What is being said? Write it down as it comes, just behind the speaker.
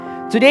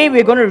Today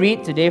we're going to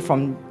read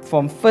from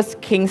 1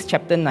 Kings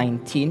chapter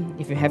 19.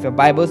 If you have your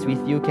Bibles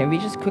with you, can we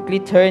just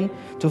quickly turn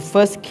to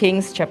 1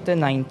 Kings chapter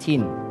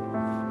 19?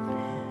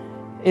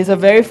 It's a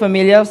very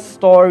familiar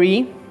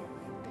story,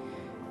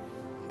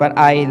 but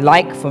I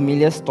like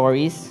familiar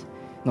stories.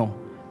 No,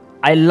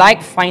 I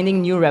like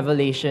finding new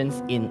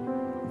revelations in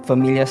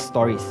familiar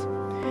stories.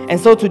 And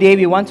so today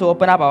we want to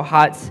open up our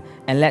hearts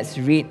and let's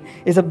read.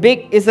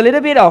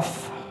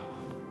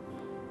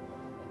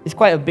 It's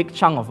quite a big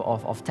chunk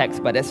of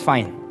text, but that's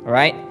fine, all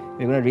right?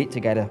 We're going to read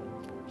together.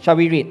 Shall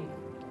we read?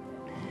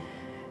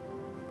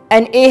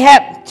 And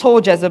Ahab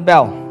told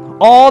Jezebel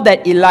all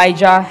that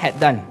Elijah had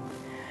done,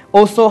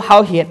 also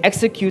how he had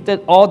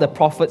executed all the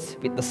prophets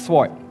with the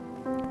sword.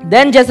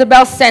 Then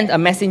Jezebel sent a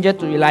messenger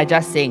to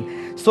Elijah,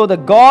 saying, So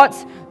let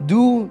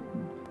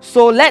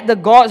the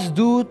gods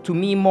do to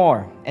me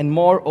more, and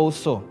more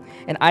also.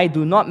 And if I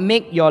do not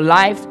make your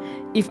life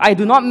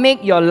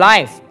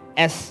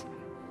as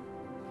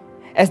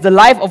the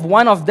life of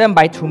one of them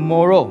by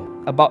tomorrow,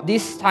 about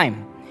this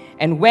time.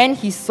 And when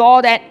he saw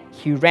that,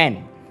 he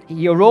ran.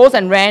 He arose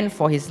and ran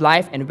for his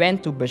life and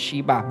went to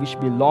Beersheba, which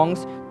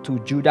belongs to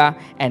Judah,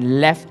 and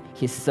left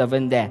his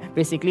servant there.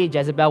 Basically,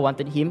 Jezebel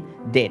wanted him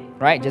dead,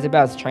 right?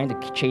 Jezebel was trying to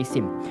chase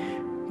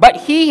him. But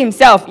he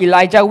himself,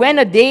 Elijah, went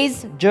a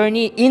day's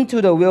journey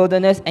into the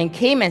wilderness and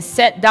came and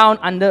sat down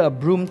under a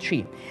broom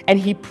tree. And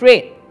he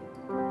prayed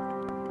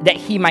that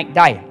he might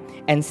die,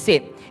 and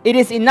said, It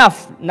is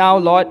enough now,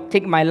 Lord,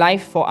 take my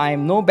life, for I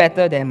am no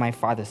better than my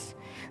fathers.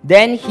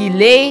 Then he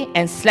lay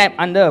and slept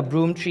under a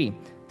broom tree.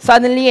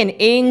 Suddenly an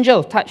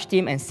angel touched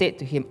him and said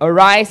to him,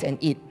 Arise and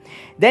eat.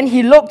 Then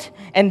he looked,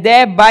 and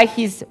there by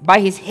his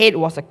head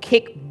was a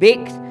cake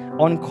baked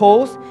on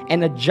coals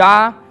and a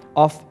jar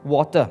of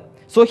water.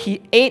 So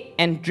he ate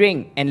and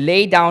drank and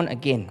lay down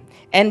again.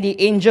 And the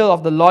angel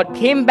of the Lord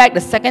came back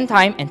the second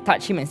time and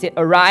touched him and said,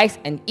 Arise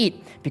and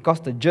eat,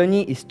 because the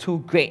journey is too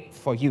great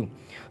for you.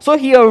 So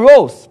he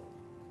arose,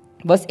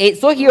 verse 8,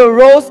 so he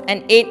arose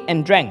and ate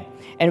and drank,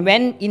 and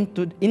went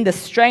in the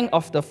strength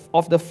of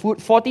the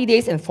food 40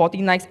 days and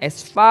 40 nights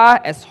as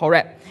far as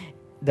Horeb,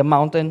 the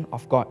mountain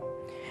of God.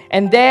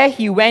 And there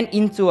he went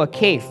into a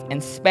cave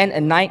and spent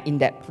a night in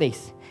that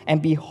place. And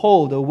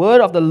behold, the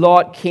word of the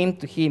Lord came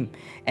to him,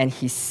 and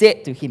he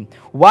said to him,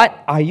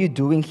 What are you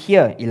doing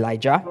here,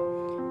 Elijah?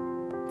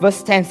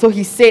 Verse 10, so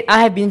he said,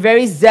 I have been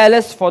very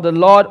zealous for the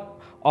Lord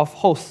of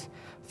hosts.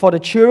 For the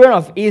children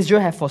of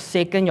Israel have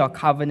forsaken your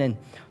covenant,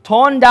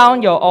 torn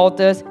down your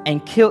altars,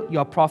 and killed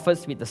your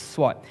prophets with the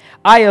sword.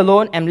 I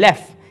alone am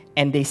left,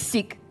 and they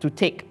seek to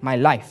take my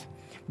life.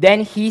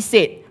 Then he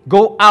said,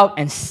 Go out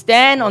and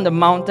stand on the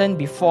mountain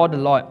before the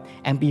Lord.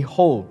 And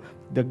behold,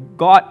 the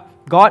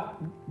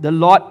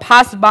Lord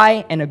passed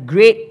by, and a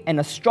great and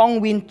a strong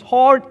wind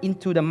tore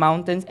into the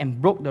mountains and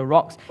broke the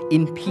rocks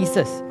in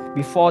pieces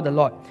before the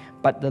Lord.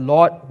 But the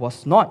Lord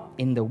was not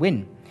in the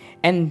wind.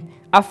 And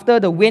after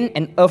the wind,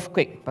 an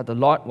earthquake, but the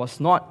Lord was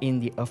not in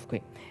the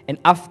earthquake. And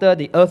after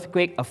the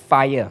earthquake, a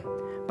fire,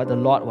 but the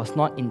Lord was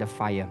not in the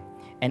fire.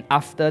 And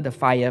after the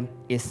fire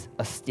is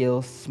a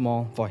still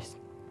small voice.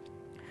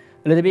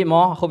 A little bit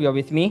more, I hope you're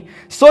with me.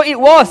 So it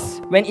was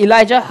when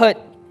Elijah heard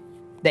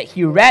that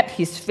he wrapped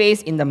his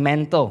face in the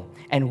mantle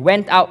and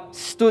went out,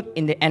 stood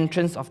in the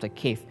entrance of the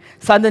cave.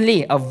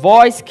 Suddenly a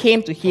voice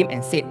came to him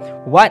and said,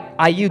 What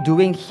are you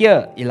doing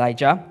here,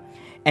 Elijah?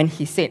 And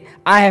he said,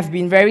 I have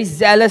been very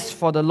zealous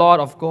for the Lord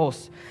of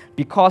hosts,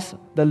 because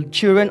the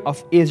children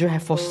of Israel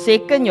have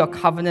forsaken your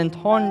covenant,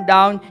 torn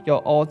down your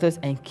altars,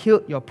 and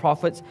killed your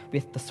prophets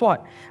with the sword.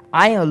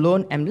 I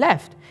alone am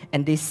left,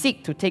 and they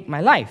seek to take my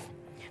life.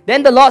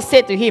 Then the Lord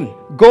said to him,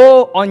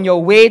 Go on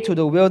your way to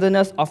the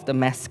wilderness of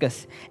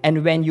Damascus,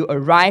 and when you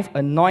arrive,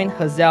 anoint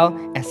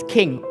Hazael as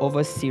king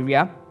over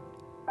Syria.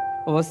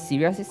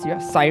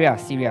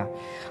 Syria.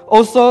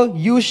 Also,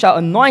 you shall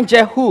anoint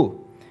Jehu,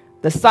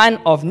 the son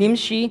of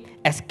Nimshi,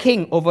 as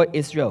king over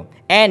Israel,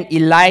 and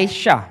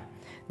Elisha,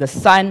 the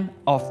son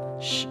of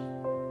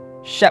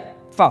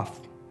Shaphat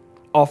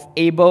of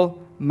Abel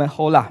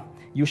Meholah,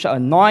 you shall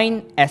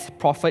anoint as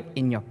prophet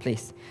in your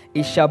place.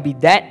 It shall be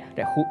that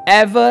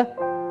whoever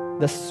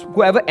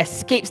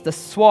escapes the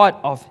sword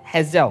of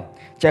Hazael,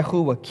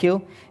 Jehu will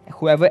kill, and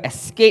whoever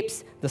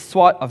escapes the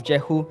sword of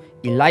Jehu,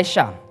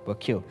 Elisha will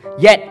kill.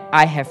 Yet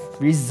I have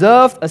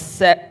reserved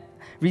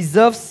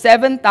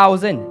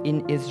 7,000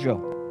 in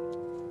Israel,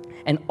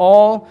 and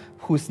all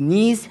whose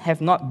knees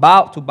have not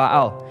bowed to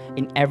Baal,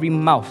 in every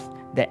mouth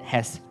that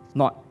has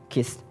not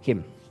kissed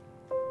him.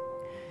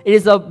 It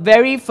is a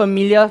very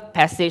familiar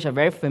passage, a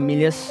very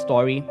familiar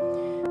story.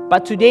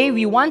 But today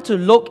we want to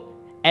look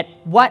at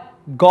what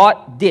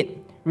God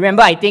did.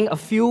 Remember, I think a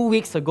few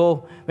weeks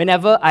ago,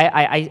 whenever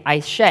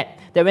I shared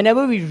that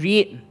whenever we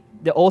read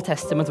the Old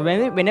Testament,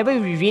 whenever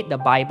we read the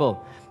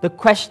Bible, the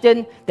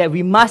question that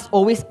we must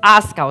always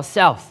ask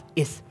ourselves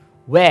is,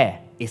 where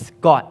is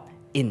God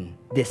in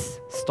this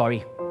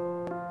story?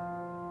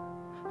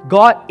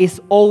 God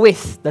is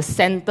always the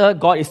center.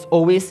 God is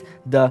always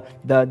the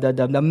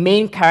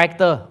main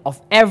character of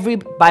every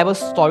Bible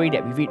story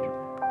that we read.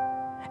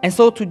 And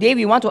so today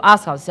we want to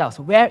ask ourselves,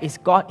 where is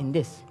God in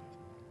this?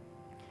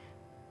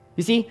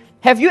 You see,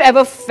 have you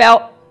ever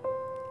felt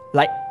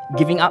like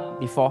giving up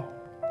before?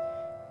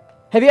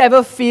 Have you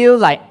ever feel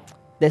like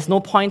there's no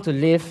point to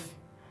live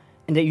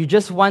and that you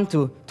just want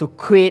to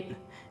quit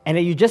and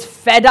that you're just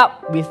fed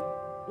up with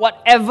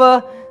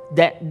whatever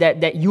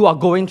that you are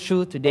going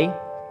through today?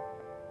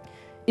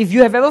 If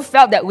you have ever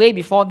felt that way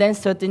before, then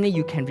certainly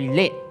you can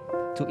relate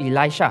to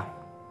Elijah.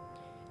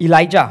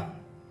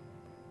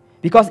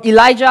 Because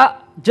Elijah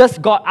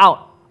just got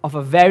out of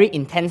a very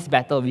intense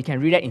battle. We can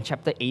read that in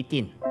chapter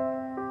 18.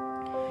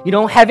 You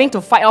know, having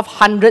to fight off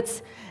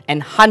hundreds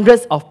and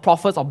hundreds of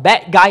prophets or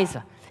bad guys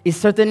is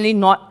certainly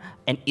not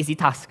an easy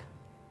task.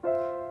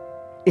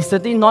 It's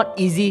certainly not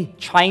easy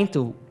trying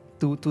to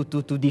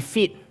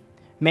defeat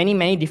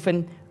many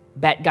different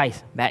bad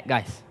guys.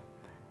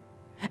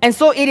 And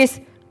so it is,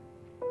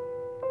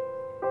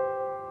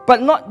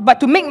 but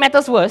to make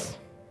matters worse,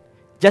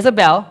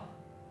 Jezebel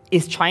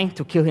is trying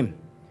to kill him.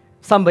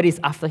 Somebody is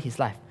after his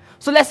life.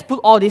 So let's put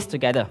all this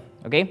together,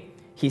 okay?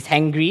 He's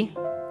hangry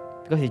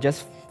because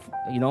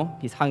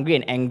he's hungry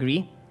and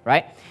angry,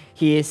 right?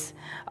 He is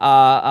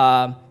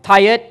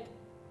tired.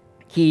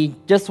 He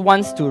just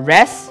wants to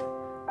rest.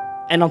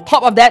 And on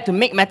top of that, to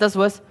make matters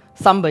worse,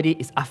 somebody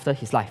is after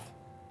his life.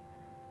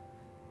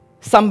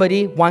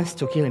 Somebody wants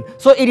to kill him.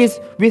 So it is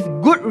with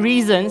good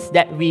reasons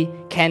that we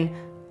can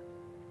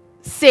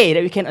say,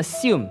 that we can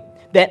assume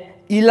that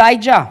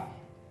Elijah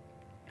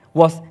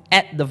was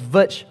at the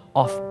verge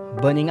of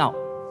burning out.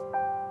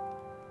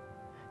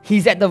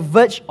 He's at the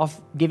verge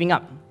of giving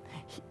up,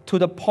 to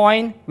the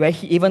point where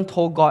he even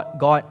told God,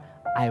 God,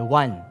 I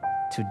want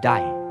to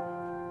die.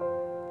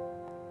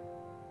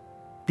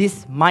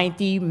 This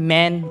mighty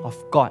man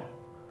of God,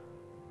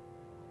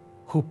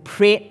 who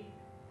prayed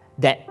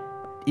that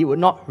it would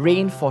not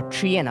rain for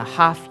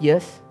 3.5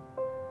 years,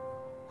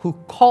 who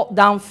called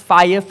down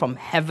fire from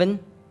heaven,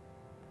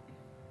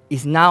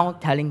 is now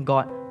telling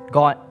God,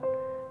 God,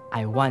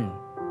 I want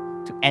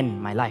to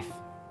end my life.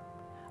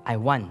 I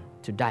want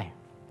to die.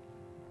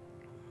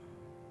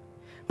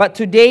 But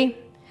today,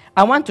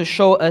 I want to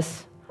show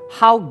us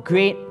how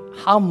great,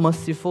 how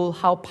merciful,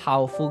 how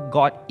powerful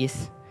God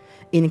is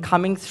in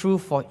coming through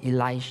for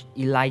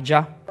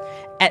Elijah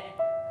at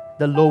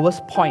the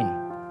lowest point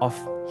of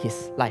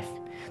his life.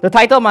 The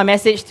title of my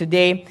message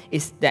today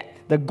is that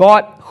the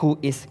God who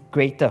is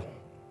greater.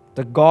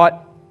 The God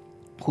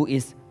who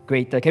is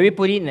greater. Can we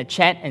put it in the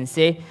chat and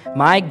say,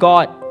 my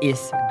God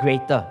is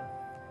greater?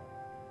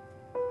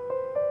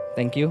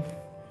 Thank you.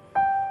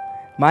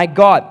 My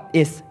God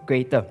is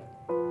greater.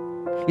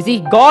 You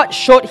see, God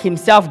showed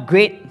himself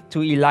great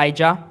to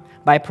Elijah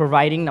by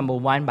providing, number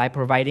one, by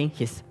providing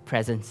his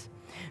presence.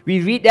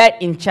 We read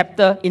that in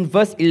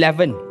verse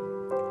 11.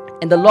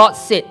 And the Lord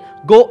said,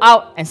 go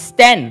out and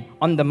stand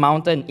on the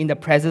mountain in the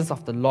presence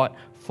of the Lord,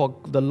 for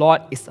the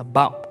Lord is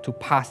about to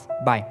pass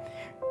by.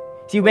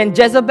 See, when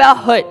Jezebel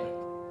heard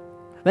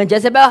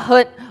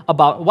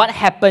about what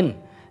happened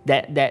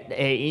that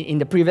in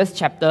the previous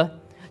chapter,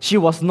 she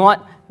was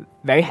not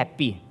very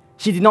happy.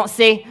 She did not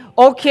say,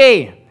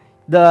 okay,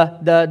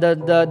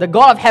 the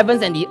God of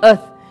heavens and the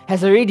earth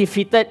has already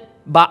defeated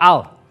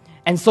Baal,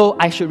 and so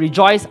I should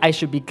rejoice, I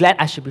should be glad,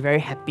 I should be very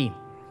happy.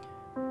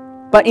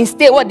 But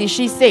instead, what did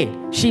she say?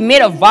 She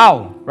made a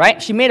vow,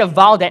 right? She made a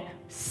vow that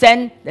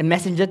sent the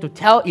messenger to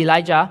tell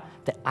Elijah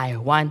that I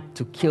want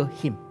to kill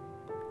him.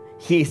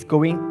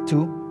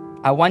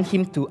 I want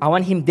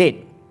him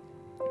dead,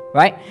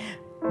 right?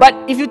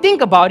 But if you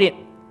think about it,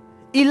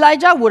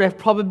 Elijah would have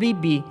probably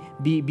be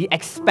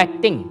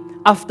expecting,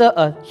 after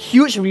a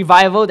huge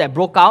revival that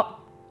broke out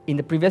in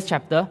the previous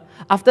chapter,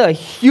 after a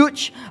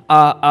huge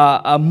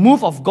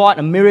move of God,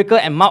 a miracle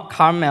at Mount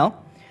Carmel,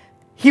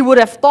 he would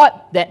have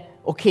thought that,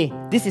 okay,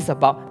 this is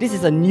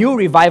a new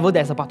revival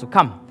that's about to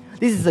come.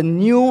 This is a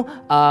new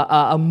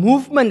a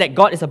movement that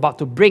God is about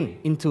to bring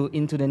into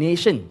the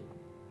nation.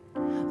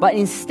 But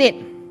instead,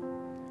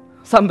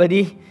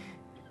 somebody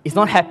is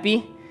not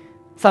happy,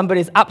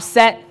 somebody is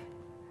upset,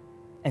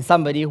 and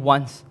somebody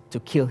wants to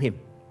kill him.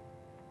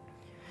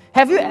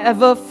 Have you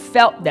ever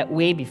felt that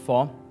way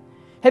before?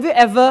 Have you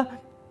ever,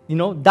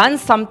 done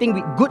something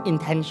with good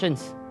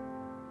intentions?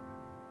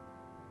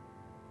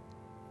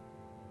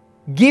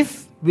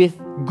 Give with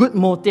good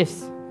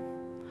motives,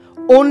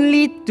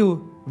 only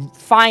to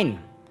find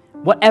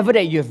whatever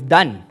that you have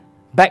done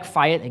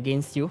backfired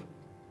against you?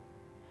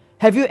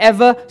 Have you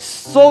ever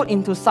sowed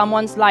into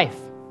someone's life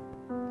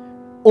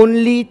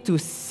only to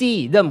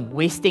see them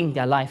wasting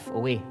their life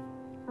away?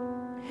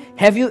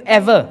 Have you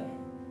ever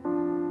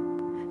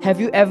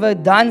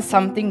done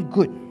something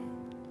good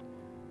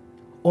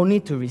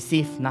only to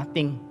receive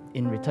nothing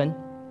in return?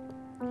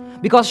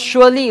 Because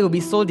surely it will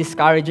be so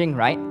discouraging,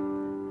 right?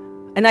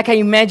 And I can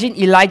imagine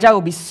Elijah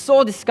will be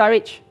so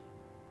discouraged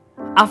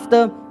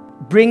after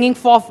bringing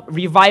forth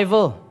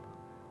revival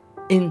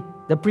in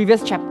the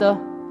previous chapter,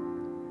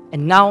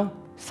 and now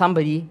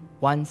somebody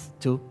wants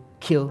to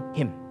kill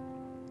him.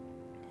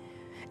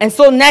 And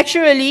so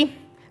naturally,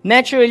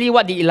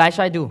 what did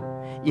Elisha do?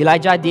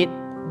 Elijah did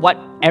what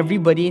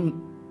everybody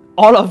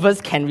all of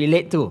us can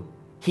relate to.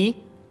 He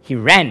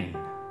ran.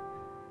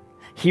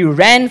 He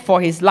ran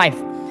for his life.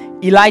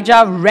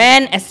 Elijah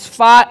ran as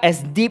far,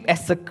 as deep,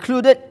 as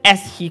secluded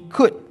as he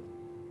could.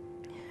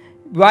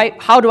 Right?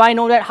 How do I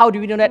know that? How do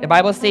we know that? The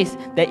Bible says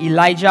that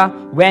Elijah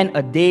went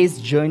a day's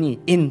journey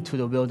into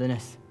the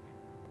wilderness.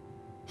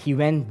 He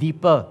went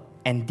deeper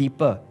and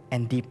deeper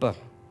and deeper.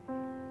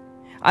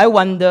 I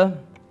wonder,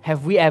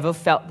 have we ever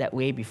felt that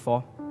way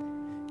before?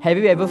 Have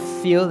you ever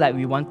feel like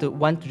we want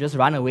to just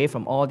run away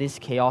from all this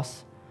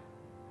chaos?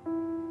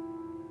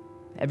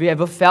 Have you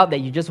ever felt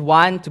that you just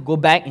want to go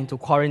back into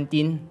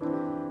quarantine,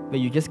 where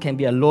you just can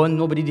be alone,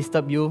 nobody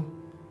disturb you,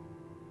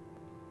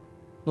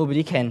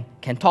 nobody can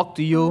talk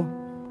to you,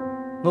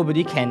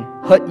 nobody can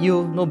hurt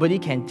you, nobody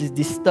can just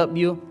disturb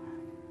you?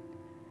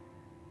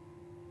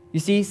 You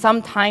see,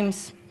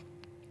 sometimes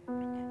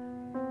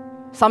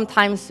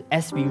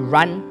as we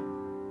run,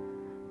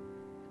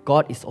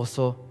 God is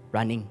also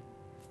running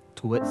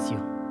towards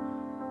you.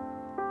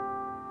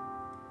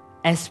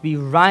 As we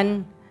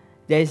run,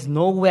 there is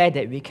nowhere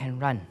that we can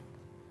run.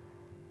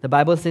 The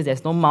Bible says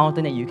there's no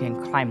mountain that you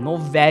can climb, no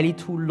valley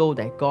too low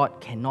that God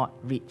cannot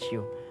reach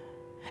you.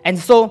 And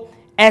so,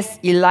 as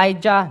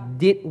Elijah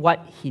did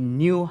what he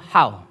knew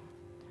how,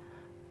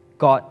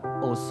 God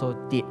also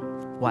did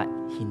what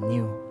he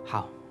knew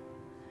how.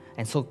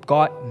 And so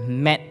God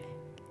met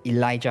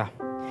Elijah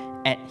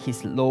at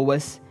his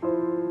lowest,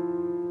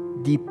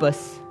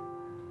 deepest,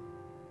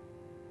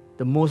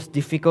 the most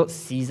difficult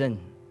season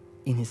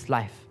in his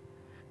life.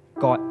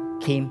 God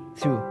came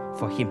through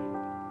for him.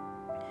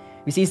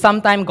 You see,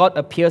 sometimes God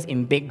appears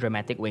in big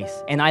dramatic ways.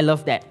 And I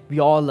love that. We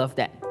all love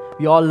that.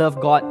 We all love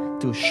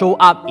God to show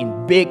up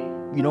in big,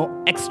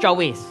 extra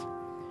ways.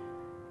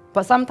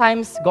 But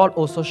sometimes God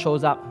also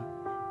shows up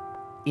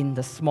in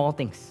the small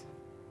things.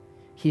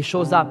 He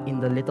shows up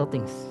in the little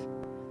things,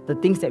 the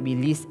things that we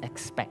least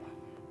expect.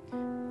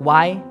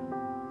 Why?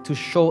 To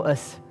show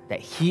us that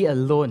He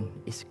alone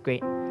is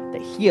great,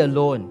 that He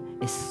alone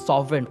is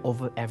sovereign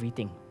over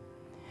everything.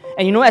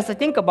 And as I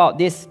think about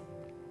this,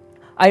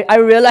 I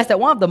realize that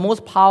one of the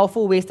most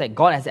powerful ways that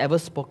God has ever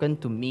spoken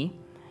to me,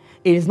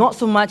 it is not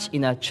so much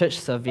in a church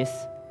service,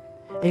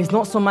 it is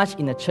not so much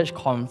in a church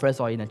conference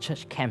or in a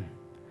church camp.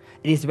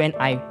 It is when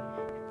I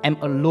am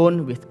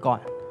alone with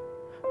God,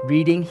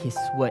 reading His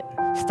Word,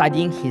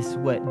 studying His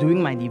Word,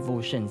 doing my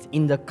devotions,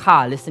 in the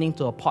car, listening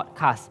to a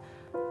podcast.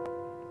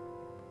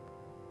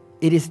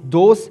 It is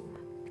those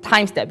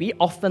times that we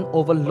often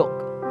overlook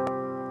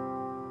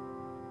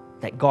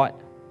that God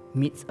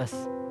meets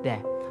us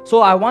there.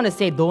 So I want to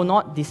say,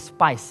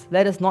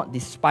 let us not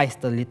despise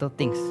the little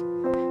things,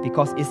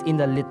 because it's in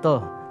the little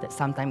that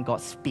sometimes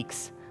God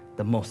speaks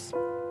the most.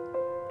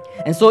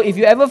 And so if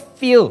you ever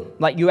feel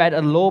like you're at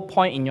a low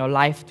point in your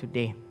life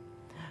today,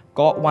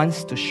 God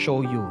wants to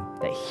show you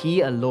that He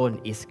alone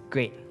is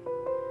great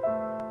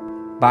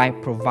by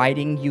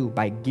providing you,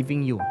 by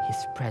giving you His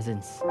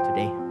presence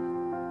today.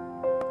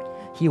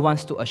 He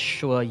wants to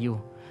assure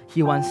you.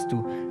 He wants to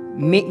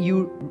make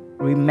you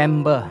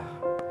remember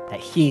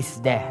that He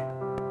is there.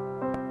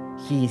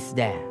 He is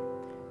there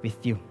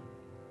with you.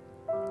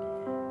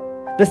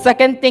 The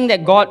second thing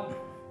that God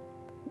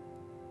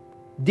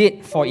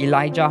did for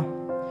Elijah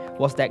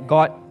was that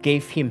God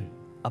gave him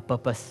a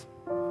purpose.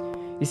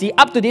 You see,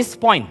 up to this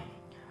point,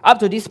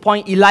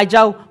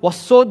 Elijah was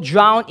so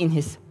drowned in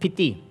his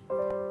pity.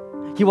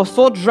 He was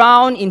so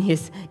drowned in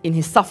his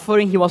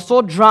suffering. He was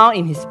so drowned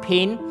in his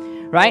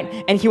pain,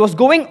 right? And he was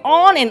going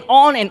on and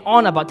on and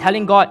on about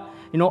telling God,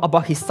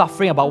 about his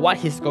suffering, about what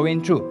he's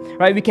going through,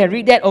 right? We can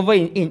read that over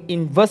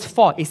in verse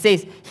 4. It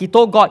says, he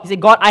told God,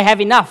 God, I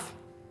have enough.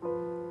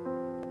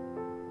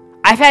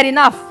 I've had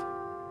enough.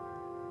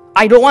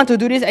 I don't want to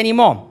do this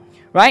anymore,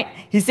 right?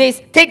 He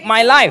says, take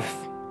my life.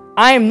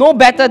 I am no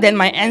better than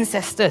my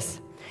ancestors.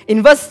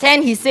 In verse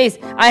 10, he says,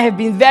 I have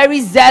been very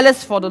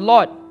zealous for the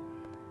Lord.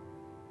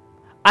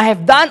 I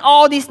have done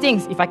all these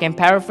things. If I can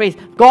paraphrase,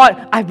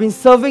 God, I've been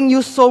serving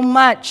you so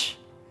much.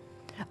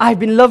 I've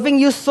been loving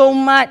you so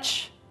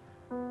much.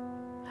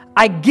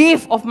 I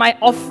give of my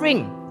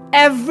offering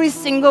every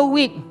single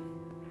week.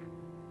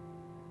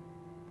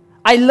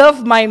 I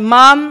love my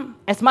mom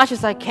as much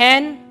as I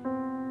can.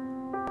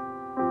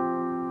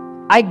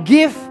 I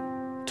give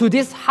to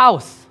this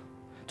house,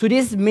 to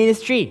this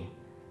ministry.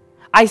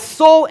 I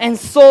sow and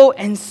sow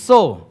and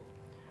sow.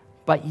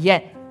 But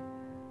yet,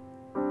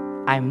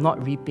 I'm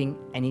not reaping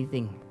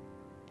anything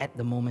at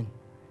the moment.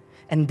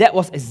 And that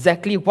was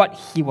exactly what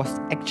he was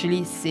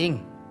actually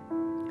saying.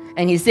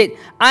 And he said,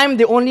 I'm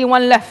the only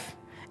one left.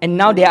 And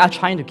now they are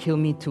trying to kill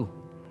me too.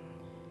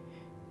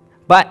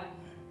 But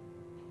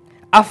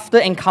after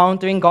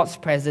encountering God's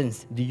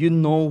presence, do you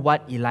know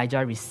what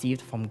Elijah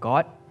received from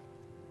God?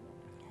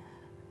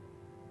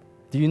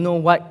 Do you know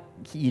what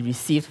he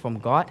received from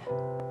God?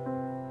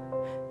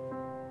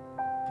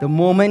 The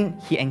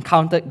moment he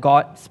encountered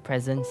God's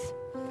presence,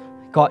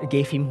 God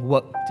gave him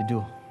work to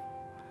do.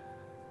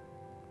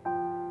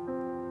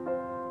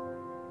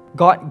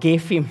 God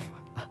gave him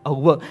a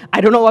work.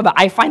 I don't know why, but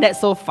I find that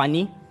so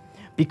funny,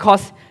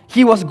 because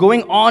he was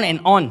going on and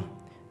on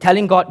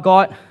telling God,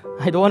 God,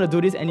 I don't want to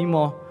do this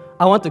anymore.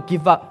 I want to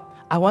give up.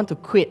 I want to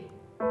quit.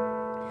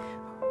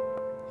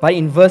 But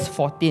in verse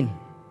 15,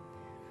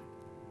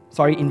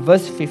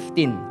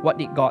 what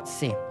did God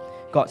say?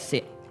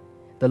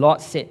 The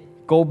Lord said,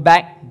 go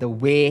back the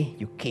way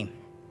you came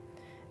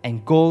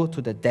and go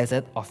to the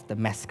desert of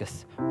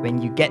Damascus.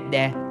 When you get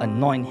there,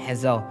 anoint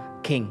Hazael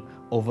king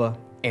over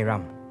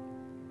Aram.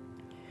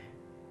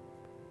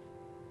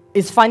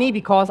 I find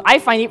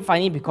it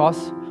funny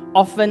because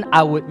often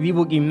we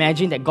would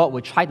imagine that God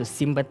would try to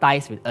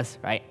sympathize with us,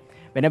 right?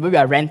 Whenever we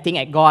are ranting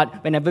at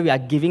God, whenever we are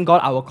giving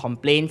God our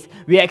complaints,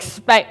 we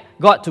expect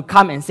God to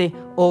come and say,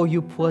 oh,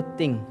 you poor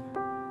thing,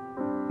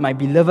 my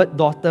beloved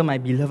daughter, my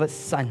beloved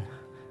son,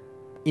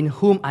 in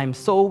whom I am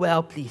so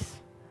well pleased.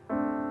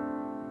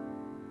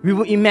 We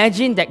would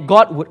imagine that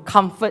God would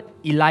comfort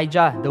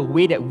Elijah the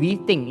way that we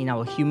think in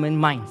our human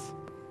minds.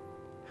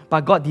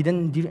 But God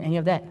didn't do any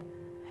of that.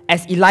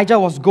 As Elijah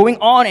was going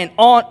on and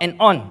on and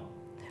on,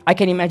 I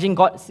can imagine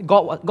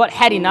God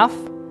had enough.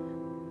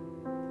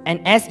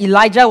 And as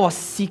Elijah was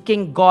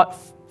seeking God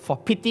for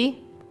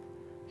pity,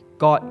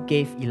 God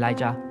gave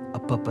Elijah a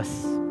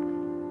purpose.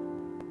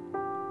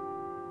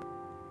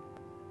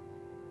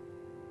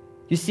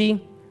 You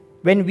see,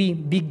 when we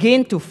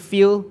begin to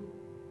feel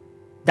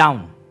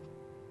down,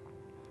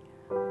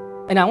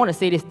 and I want to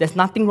say this, there's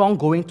nothing wrong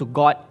going to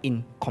God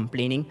in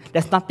complaining.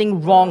 There's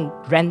nothing wrong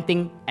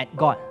ranting at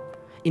God.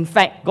 In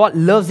fact, God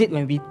loves it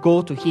when we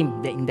go to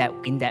Him in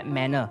that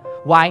manner.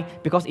 Why?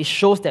 Because it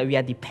shows that we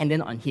are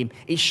dependent on Him.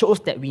 It shows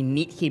that we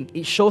need Him.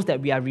 It shows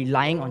that we are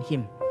relying on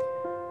Him.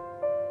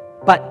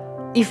 But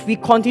if we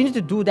continue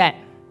to do that,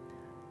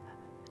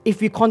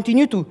 if we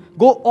continue to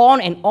go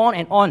on and on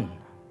and on,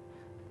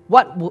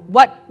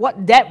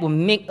 what that will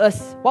make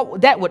us,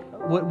 what that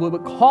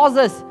would cause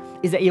us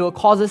is that it will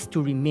cause us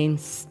to remain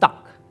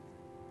stuck.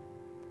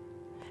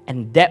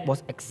 And that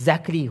was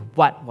exactly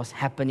what was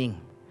happening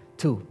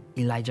to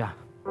Elijah.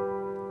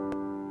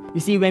 You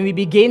see, when we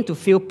begin to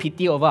feel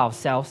pity over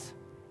ourselves,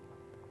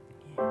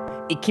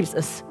 it keeps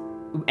us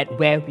at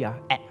where we are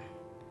at.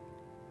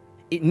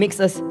 It makes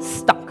us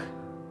stuck.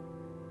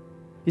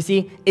 You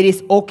see, it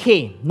is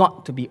okay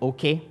not to be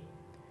okay,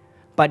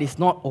 but it's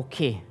not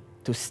okay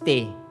to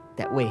stay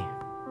that way.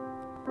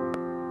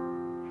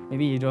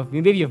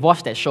 Maybe you've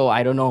watched that show,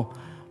 I don't know,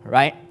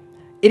 right?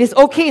 It is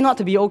okay not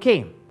to be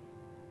okay.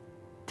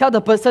 Tell the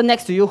person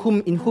next to you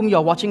in whom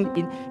you're watching,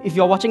 if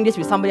you're watching this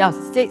with somebody else,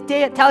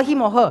 tell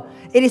him or her,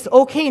 it is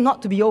okay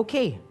not to be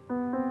okay.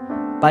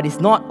 But it's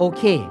not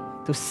okay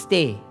to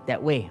stay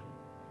that way.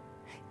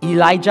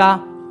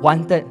 Elijah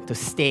wanted to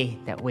stay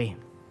that way.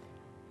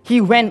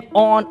 He went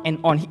on and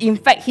on. In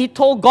fact, he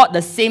told God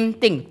the same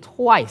thing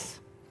twice.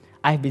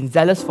 I've been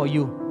zealous for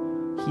you.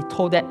 He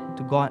told that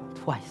to God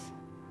twice.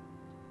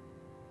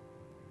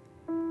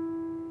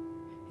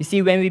 You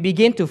see, when we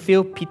begin to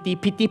feel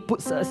pity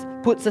puts us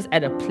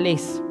at a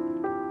place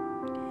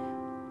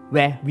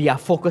where we are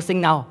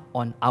focusing now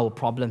on our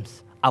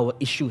problems, our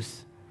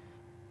issues.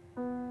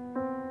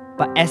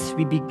 But as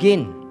we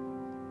begin,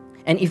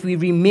 and if we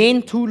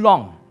remain too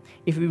long,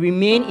 if we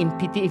remain in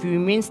pity, if we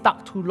remain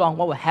stuck too long,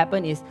 what will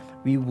happen is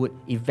we would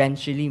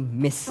eventually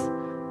miss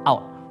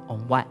out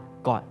on what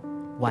God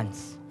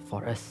wants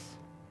for us.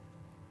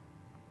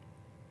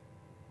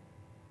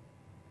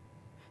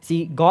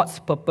 See, God's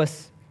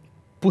purpose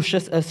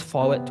pushes us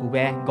forward to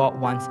where God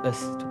wants us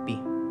to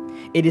be.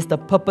 It is the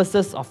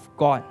purposes of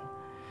God.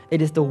 It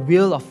is the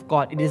will of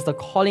God. It is the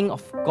calling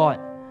of God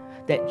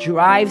that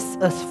drives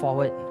us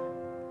forward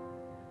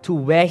to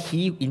where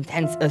He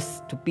intends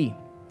us to be.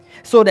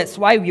 So that's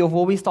why we have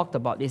always talked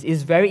about this.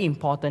 It's very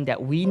important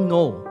that we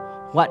know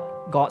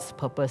what God's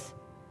purposes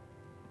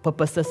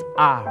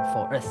are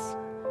for us.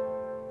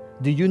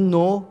 Do you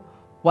know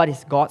what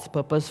is God's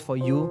purpose for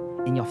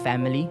you in your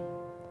family?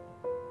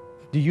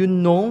 Do you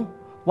know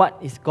what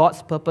is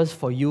God's purpose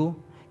for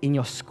you in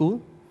your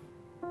school?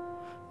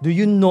 Do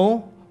you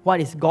know what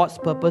is God's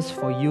purpose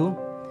for you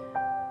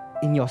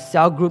in your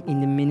cell group,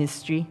 in the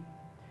ministry?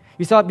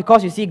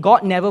 Because you see,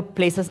 God never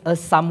places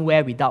us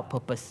somewhere without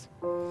purpose.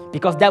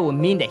 Because that would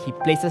mean that He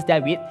places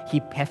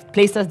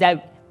us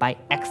there by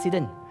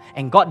accident.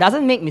 And God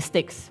doesn't make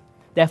mistakes.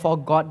 Therefore,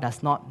 God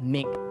does not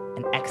make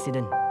an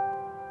accident.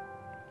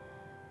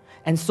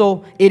 And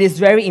so, it is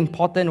very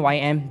important,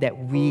 YM, that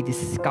we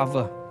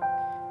discover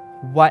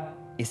what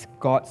is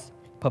God's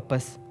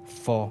purpose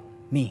for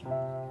me.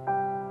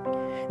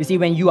 You see,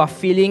 when you are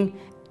feeling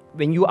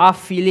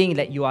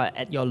that you are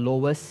at your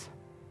lowest,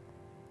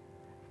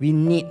 we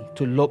need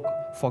to look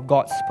for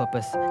God's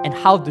purpose. And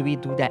how do we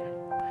do that?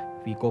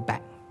 We go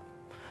back.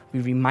 We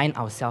remind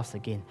ourselves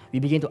again. We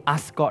begin to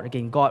ask God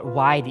again, God,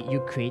 why did you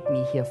create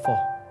me here for?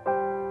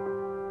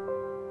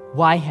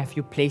 Why have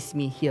you placed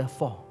me here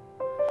for?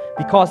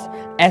 Because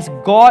as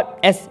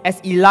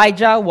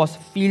Elijah was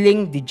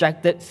feeling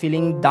dejected,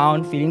 feeling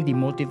down, feeling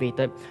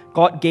demotivated,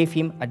 God gave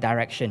him a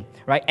direction,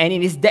 right? And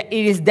it is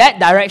that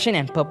direction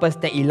and purpose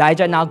that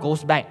Elijah now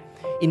goes back.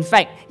 In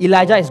fact,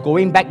 Elijah is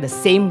going back the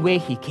same way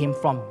he came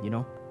from,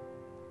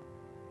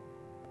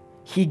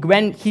 he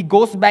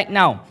goes back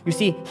now. You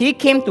see, he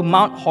came to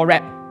Mount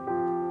Horeb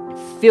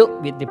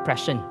filled with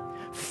depression,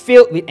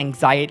 filled with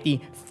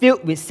anxiety,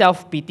 filled with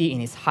self-pity in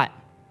his heart.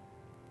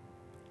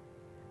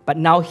 But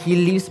now he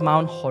leaves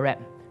Mount Horeb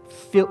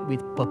filled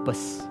with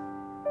purpose,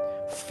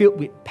 filled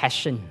with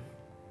passion,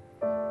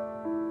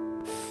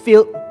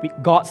 filled with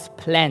God's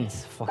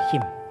plans for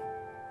him.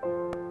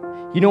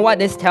 You know what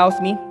this tells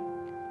me?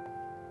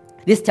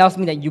 This tells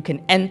me that you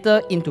can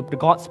enter into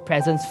God's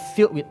presence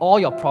filled with all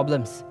your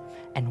problems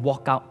and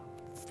walk out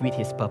with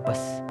his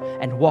purpose,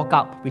 and walk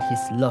out with his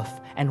love,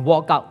 and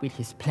walk out with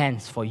his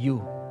plans for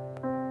you.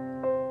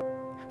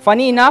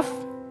 Funny enough,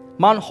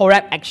 Mount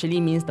Horeb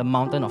actually means the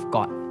mountain of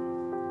God.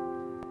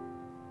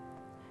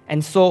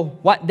 And so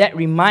what that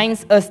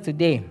reminds us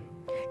today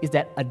is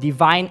that a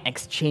divine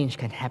exchange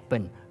can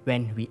happen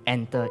when we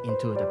enter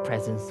into the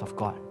presence of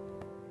God.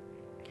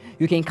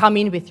 You can come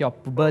in with your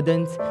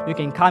burdens, you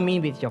can come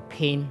in with your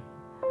pain,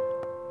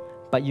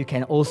 but you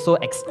can also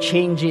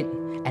exchange it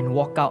and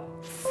walk out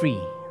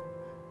free,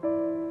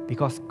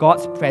 because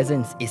God's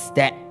presence is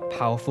that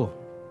powerful.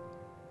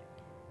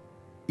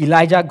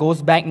 Elijah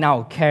goes back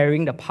now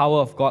carrying the power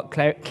of God,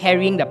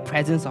 carrying the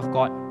presence of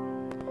God,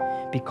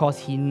 because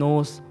he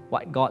knows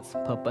what God's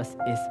purpose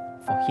is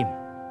for him.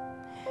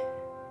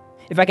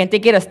 If I can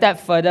take it a step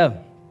further,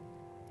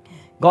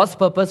 God's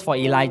purpose for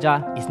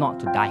Elijah is not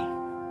to die.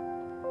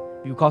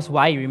 Because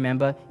why?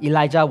 Remember,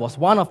 Elijah was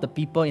one of the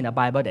people in the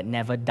Bible that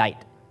never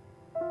died.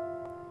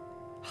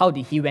 How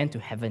did he went to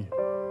heaven?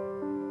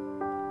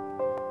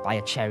 By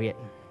a chariot.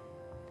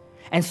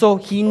 And so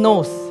he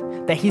knows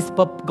that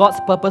God's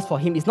purpose for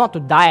him is not to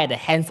die at the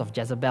hands of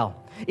Jezebel.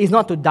 It's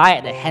not to die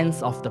at the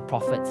hands of the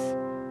prophets.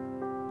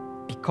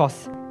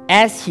 Because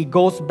as he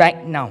goes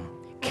back now,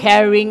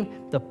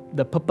 carrying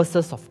the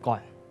purposes of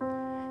God,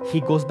 he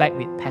goes back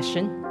with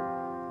passion,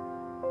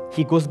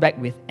 he goes back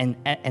with an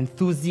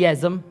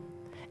enthusiasm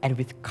and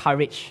with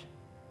courage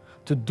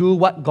to do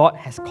what God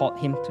has called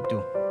him to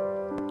do.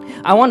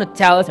 I want to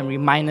tell us and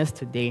remind us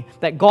today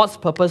that God's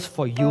purpose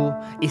for you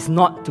is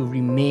not to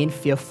remain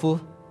fearful.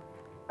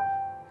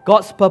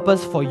 God's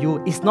purpose for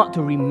you is not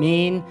to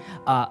remain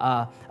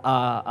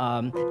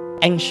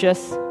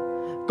anxious.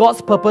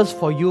 God's purpose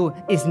for you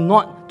is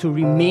not to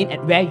remain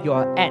at where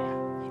you're at,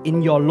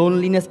 in your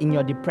loneliness, in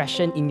your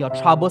depression, in your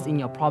troubles, in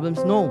your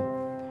problems. No.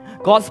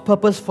 God's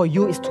purpose for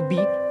you is to be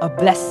a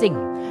blessing.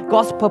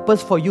 God's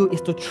purpose for you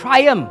is to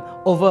triumph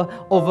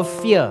over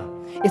fear,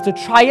 is to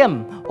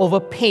triumph over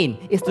pain,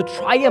 is to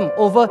triumph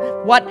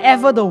over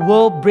whatever the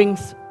world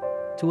brings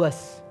to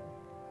us.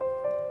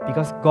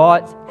 Because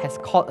God has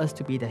called us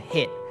to be the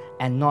head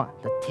and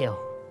not the tail.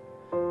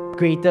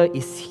 Greater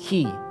is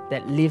He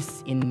that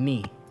lives in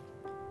me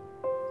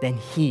than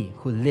he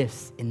who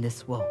lives in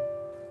this world.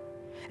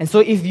 And so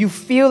if you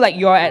feel like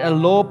you're at a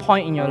low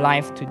point in your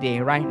life today,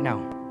 right now,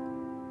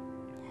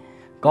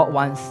 God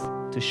wants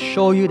to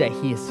show you that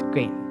He is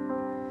great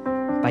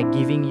by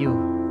giving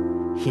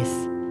you His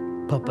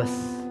purpose.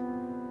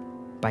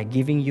 By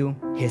giving you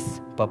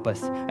His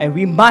purpose. And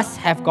we must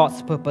have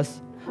God's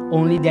purpose.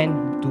 Only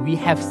then do we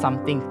have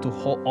something to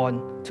hold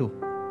on to.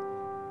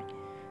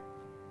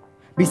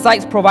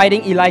 Besides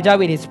providing Elijah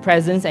with his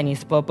presence and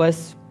his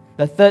purpose,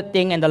 the third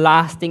thing and the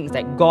last thing is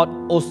that God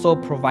also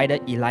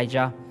provided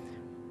Elijah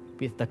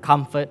with the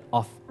comfort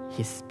of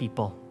His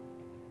people.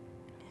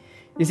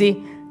 You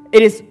see,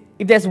 if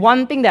there's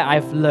one thing that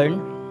I've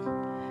learned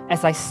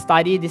as I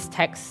study this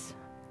text,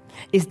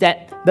 is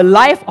that the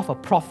life of a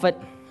prophet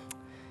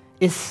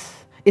is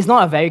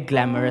not a very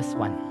glamorous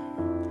one.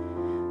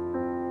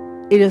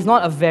 It is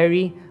not a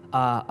very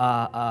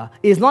it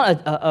is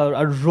not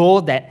a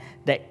role that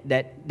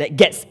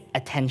gets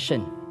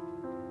attention.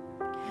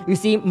 You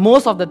see,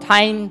 most of the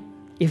time,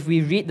 if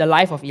we read the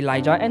life of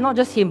Elijah, and not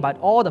just him, but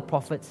all the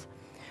prophets,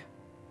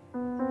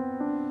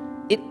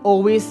 it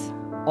always,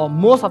 or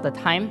most of the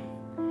time,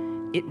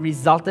 it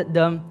resulted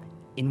them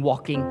in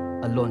walking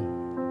alone.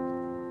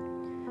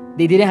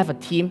 They didn't have a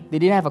team, they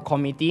didn't have a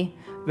committee.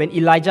 When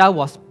Elijah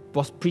was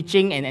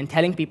preaching and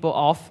telling people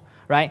off,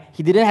 right,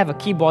 he didn't have a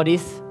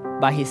keyboardist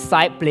by his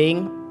side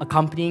playing,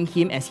 accompanying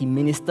him as he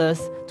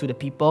ministers to the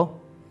people.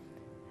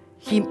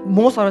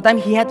 Most of the time,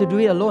 he had to do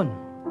it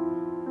alone.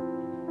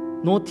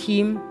 No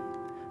team,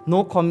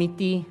 no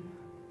committee,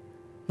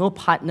 no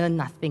partner,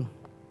 nothing.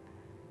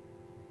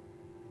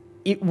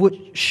 It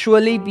would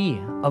surely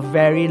be a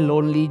very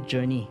lonely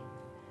journey.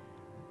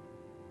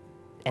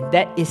 And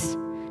that is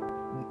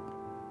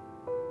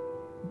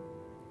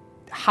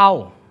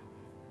how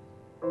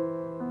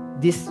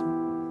this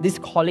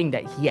calling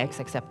that he has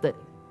accepted.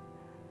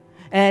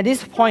 And at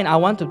this point, I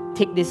want to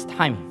take this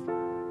time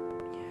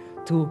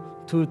to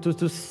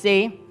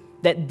say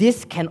that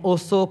this can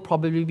also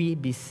probably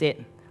be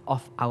said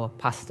of our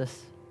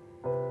pastors,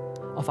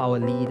 of our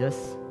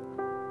leaders.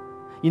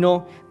 You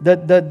know,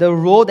 the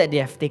role that they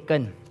have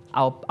taken,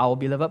 our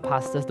beloved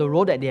pastors, the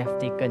role that they have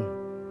taken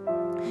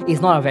is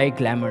not a very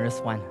glamorous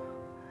one.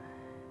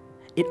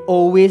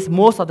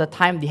 Most of the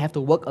time, they have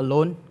to work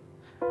alone.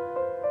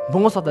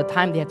 Most of the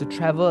time, they have to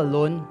travel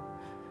alone.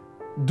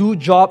 do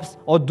jobs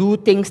or do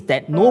things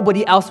that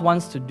nobody else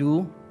wants to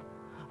do,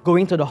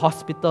 going to the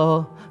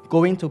hospital,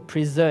 going to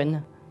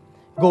prison,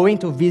 going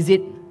to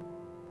visit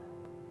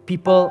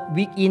people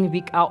week in,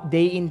 week out,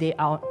 day in, day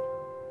out.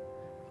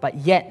 But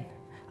yet,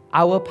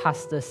 our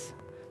pastors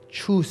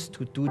choose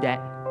to do that.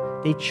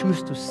 They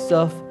choose to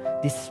serve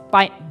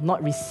despite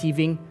not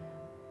receiving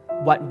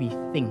what we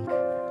think.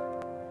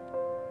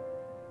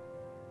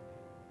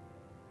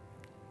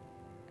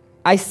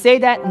 I say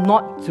that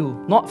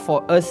not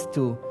for us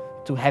to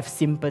have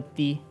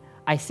sympathy.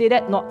 I say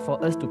that not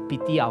for us to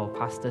pity our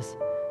pastors.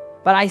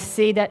 But I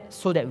say that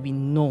so that we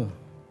know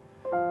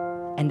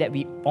and that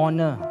we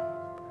honor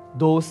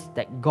those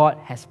that God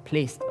has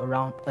placed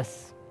around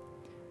us.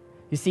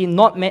 You see,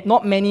 not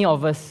many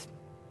of us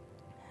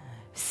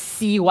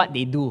see what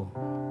they do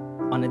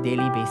on a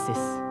daily basis.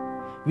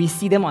 We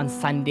see them on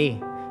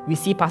Sunday. We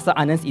see Pastor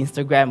Anand's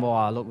Instagram,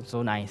 wow, look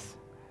so nice.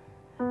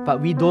 But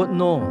we don't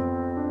know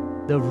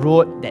the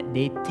road that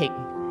they take.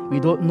 We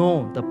don't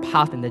know the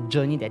path and the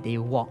journey that they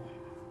walk.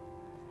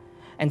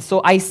 And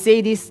so I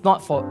say this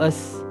not for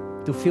us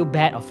to feel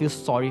bad or feel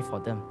sorry for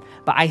them,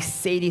 but I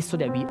say this so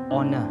that we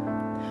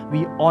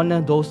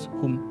honor those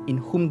in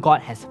whom God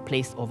has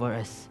placed over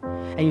us.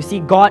 And you see,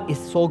 God is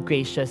so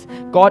gracious.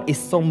 God is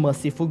so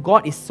merciful.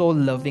 God is so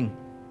loving.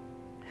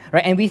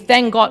 Right? And we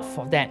thank God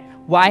for that.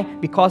 Why?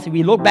 Because if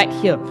we look back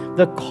here,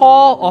 the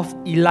call of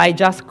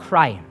Elijah's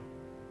cry,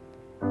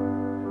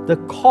 the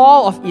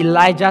call of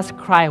Elijah's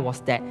cry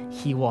was that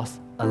he was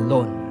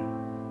alone.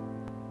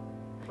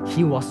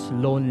 He was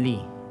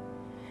lonely.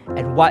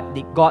 And what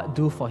did God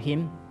do for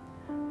him?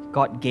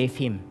 God gave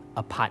him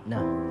a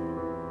partner.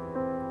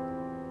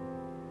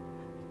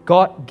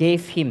 God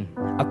gave him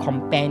a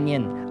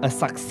companion, a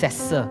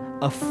successor,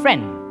 a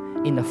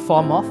friend in the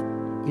form of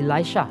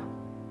Elisha.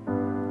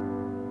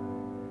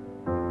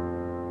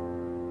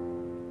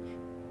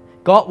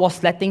 God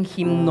was letting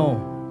him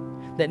know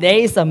that there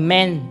is a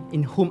man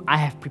in whom I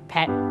have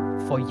prepared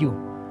for you.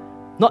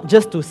 Not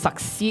just to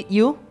succeed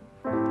you,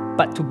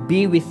 but to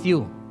be with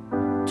you,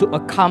 to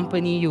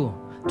accompany you,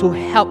 to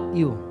help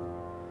you,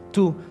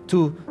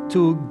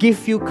 to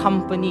give you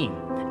company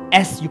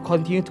as you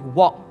continue to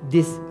walk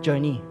this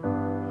journey.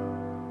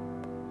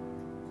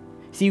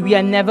 See, we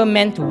are never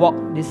meant to walk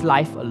this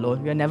life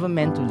alone. We are never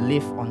meant to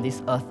live on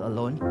this earth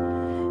alone.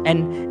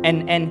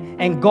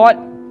 And God,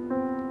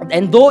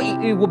 and though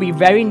it will be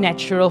very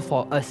natural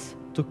for us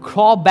to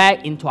crawl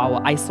back into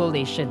our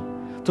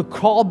isolation, to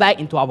crawl back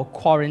into our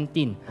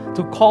quarantine,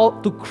 to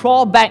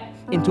crawl back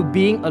into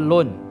being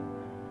alone,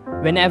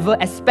 whenever,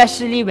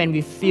 especially when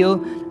we feel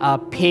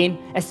pain,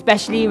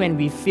 especially when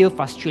we feel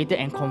frustrated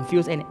and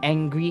confused and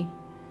angry.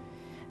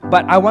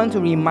 But I want to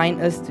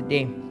remind us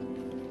today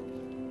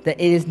that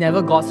it is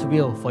never God's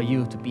will for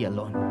you to be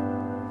alone.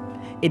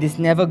 It is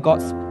never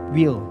God's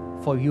will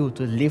for you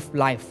to live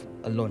life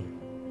alone.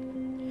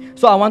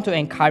 So I want to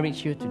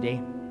encourage you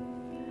today.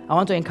 I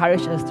want to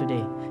encourage us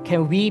today.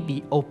 Can we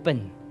be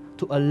open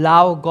to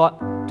allow God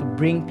to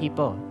bring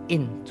people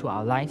into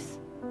our lives?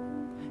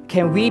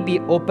 Can we be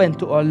open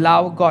to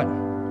allow God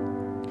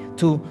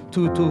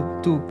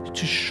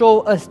to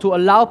show us, to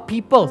allow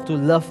people to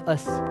love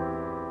us?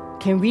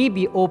 Can we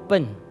be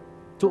open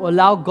to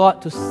allow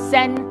God to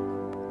send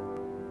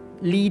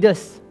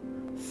leaders,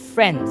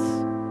 friends,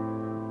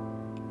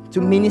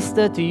 to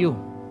minister to you,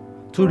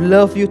 to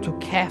love you, to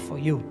care for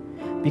you?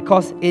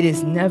 Because it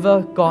is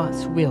never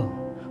God's will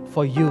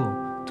for you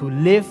to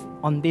live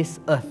on this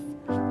earth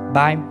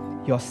by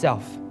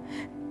yourself.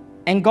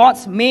 And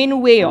God's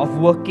main way of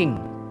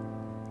working,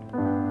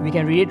 we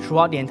can read it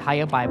throughout the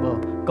entire Bible.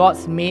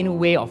 God's main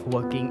way of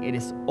working, it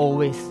is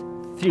always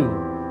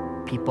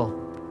through people.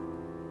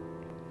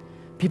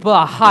 People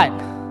are hard.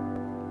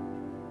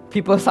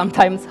 People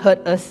sometimes hurt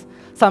us,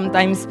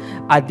 sometimes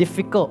are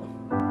difficult.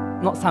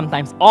 Not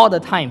sometimes, all the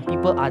time,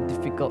 people are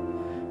difficult.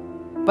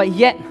 But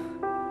yet,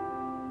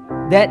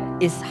 that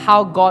is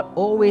how God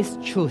always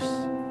chooses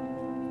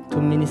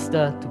to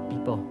minister to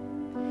people.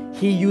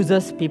 He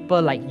uses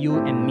people like you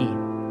and me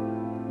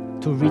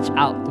to reach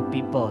out to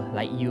people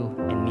like you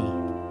and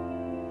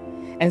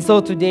me. And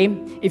so today,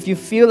 if you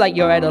feel like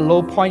you're at a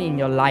low point in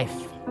your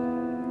life,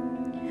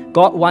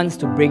 God wants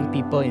to bring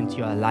people into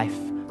your life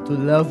to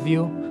love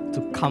you,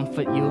 to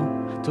comfort you,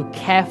 to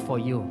care for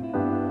you,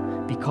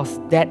 because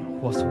that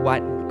was what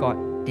God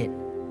did.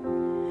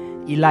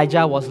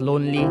 Elijah was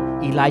lonely.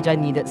 Elijah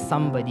needed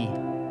somebody,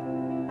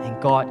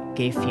 and God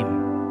gave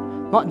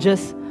him not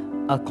just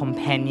a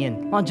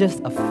companion, not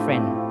just a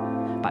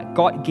friend, but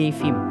God gave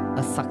him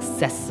a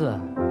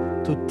successor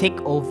to take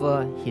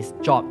over his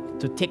job,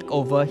 to take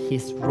over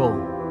his role.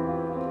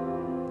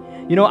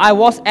 You know, I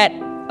was at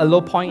a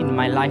low point in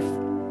my life.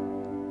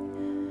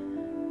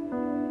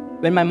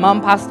 When my mom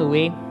passed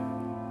away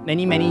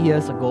many, many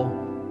years ago,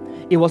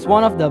 it was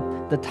one of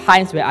the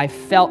times where I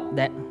felt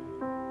that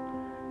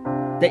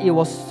it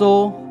was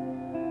so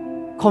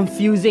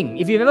confusing.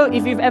 If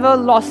you've ever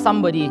lost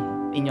somebody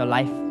in your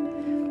life,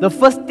 the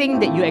first thing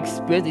that you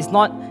experience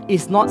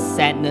is not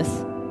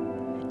sadness,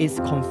 it's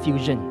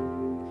confusion.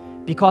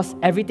 because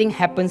everything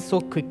happens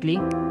so quickly,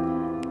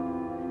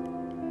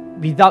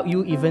 without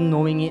you even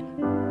knowing it.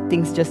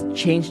 Things just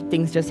change,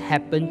 things just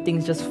happen,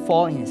 things just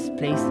fall in its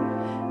place.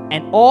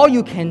 And all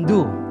you can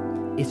do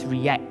is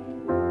react.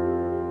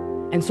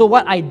 And so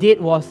what I did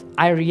was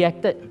I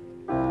reacted.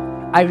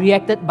 I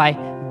reacted by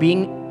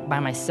being by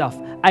myself.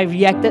 I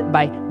reacted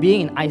by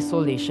being in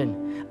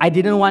isolation. I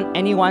didn't want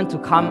anyone to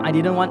come. I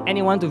didn't want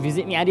anyone to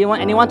visit me. I didn't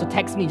want anyone to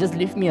text me. Just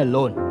leave me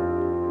alone.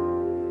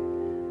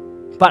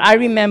 But I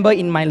remember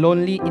in my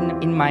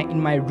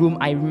room,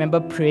 I remember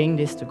praying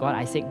this to God.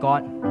 I said,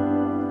 God,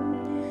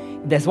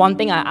 if there's one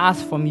thing I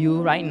ask from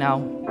you right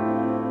now,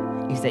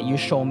 is that you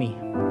show me.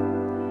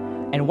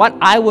 And what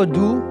I will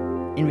do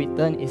in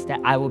return is that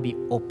I will be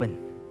open.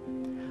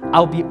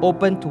 I'll be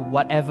open to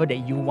whatever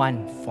that you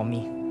want for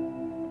me.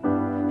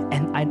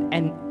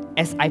 And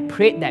as I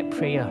prayed that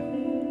prayer,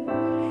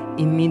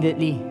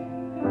 immediately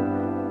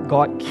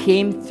God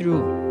came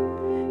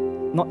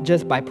through, not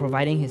just by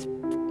providing His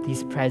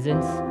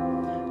presence.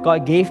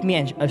 God gave me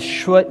and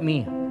assured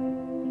me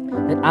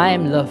that I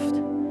am loved,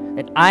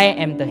 that I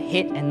am the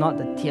head and not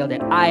the tail,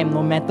 that I am,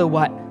 no matter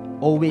what,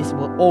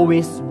 will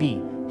always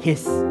be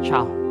His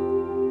child.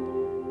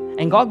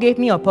 And God gave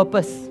me a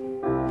purpose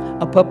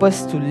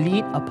to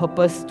lead, a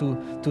purpose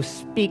to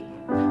speak,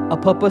 a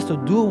purpose to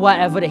do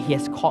whatever that He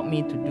has called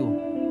me to do.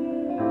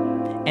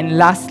 And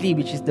lastly,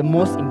 which is the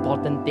most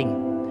important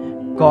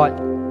thing, God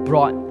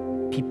brought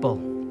people.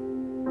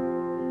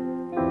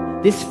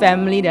 This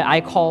family that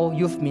I call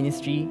Youth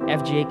Ministry,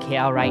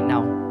 FGAKL right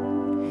now,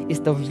 is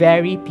the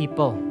very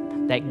people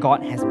that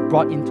God has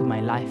brought into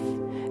my life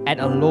at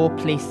a low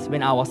place,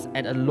 when I was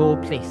at a low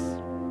place.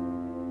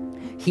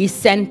 He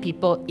sent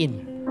people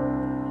in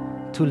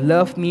to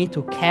love me,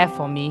 to care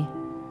for me,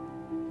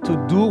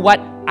 to do what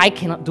I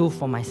cannot do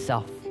for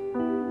myself.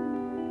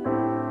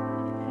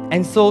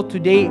 And so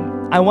today,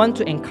 I want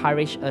to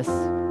encourage us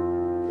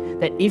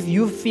that if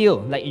you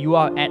feel like you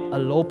are at a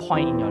low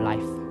point in your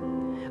life,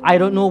 I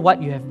don't know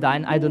what you have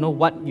done, I don't know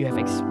what you have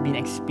been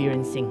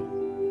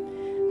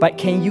experiencing, but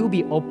can you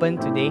be open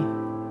today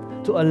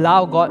to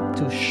allow God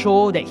to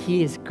show that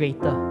He is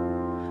greater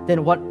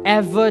than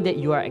whatever that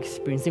you are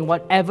experiencing,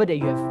 whatever that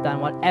you have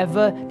done,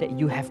 whatever that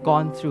you have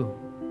gone through,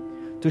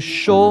 to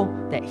show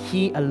that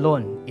He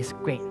alone is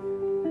great.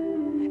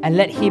 And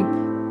let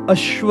Him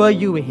assure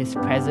you with His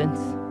presence.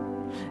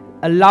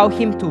 Allow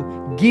Him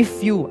to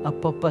give you a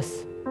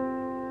purpose.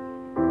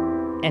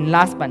 And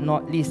last but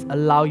not least,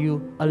 allow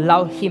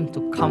Him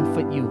to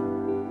comfort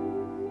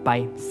you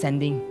by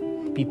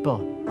sending people,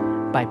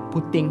 by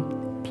putting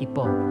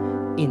people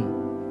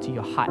into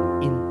your heart,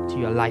 into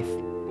your life.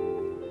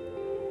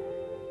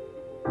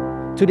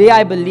 Today,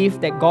 I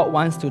believe that God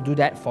wants to do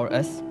that for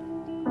us.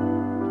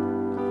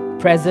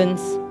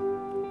 Presence,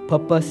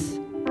 purpose,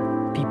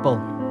 people.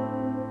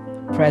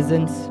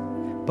 Presence,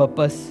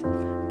 purpose,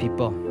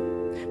 people.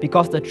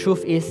 Because the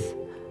truth is,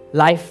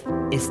 life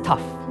is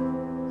tough.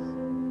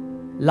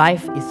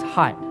 Life is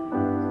hard.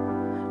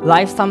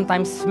 Life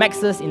sometimes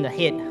smacks us in the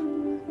head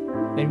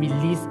when we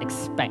least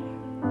expect.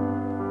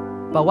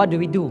 But what do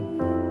we do?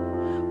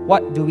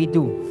 What do we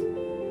do?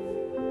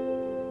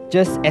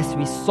 Just as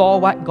we saw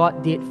what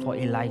God did for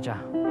Elijah,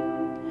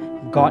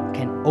 God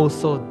can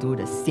also do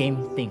the same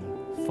thing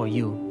for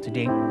you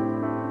today.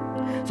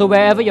 So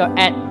wherever you're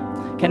at,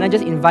 can I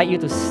just invite you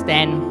to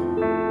stand?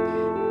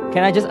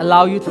 Can I just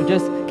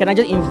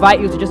invite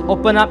you to just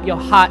open up your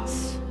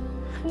hearts?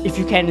 If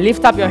you can,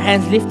 lift up your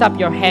hands, lift up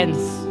your hands.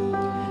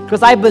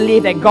 Because I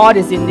believe that God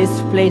is in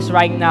this place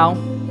right now.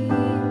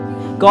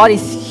 God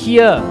is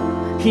here.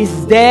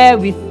 He's there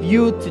with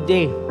you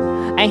today.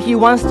 And He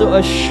wants to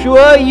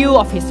assure you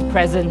of His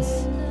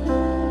presence.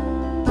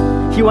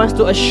 He wants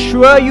to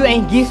assure you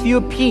and give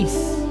you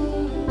peace.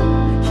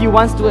 He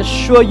wants to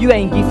assure you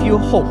and give you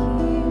hope.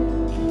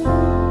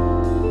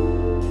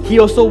 He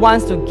also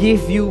wants to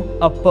give you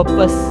a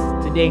purpose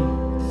today.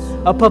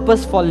 A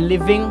purpose for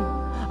living,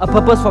 a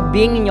purpose for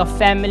being in your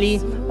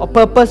family, a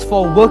purpose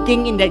for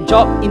working in that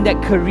job, in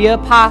that career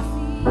path.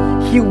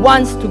 He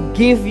wants to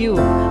give you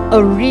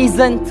a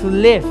reason to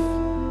live.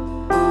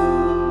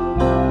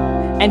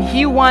 And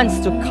He wants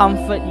to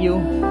comfort you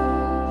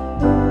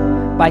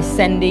by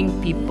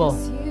sending people,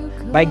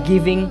 by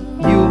giving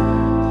you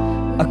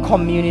a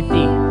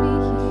community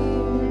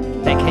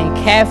that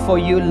can care for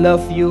you,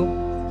 love you,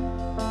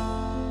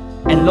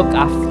 and look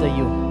after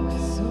you.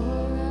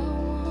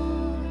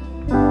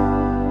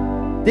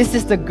 This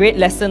is the great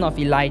lesson of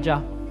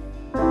Elijah,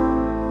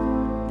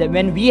 that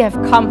when we have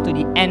come to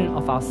the end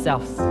of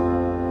ourselves,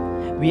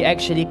 we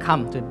actually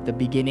come to the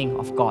beginning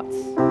of God's.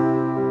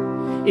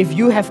 If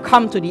you have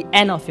come to the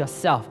end of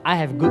yourself, I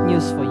have good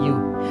news for you.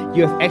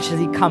 You have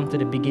actually come to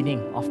the beginning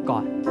of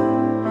God.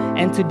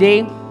 And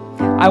today,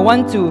 I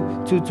want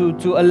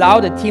to allow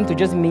the team to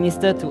just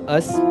minister to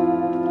us,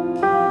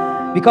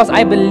 because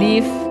I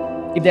believe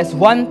if there's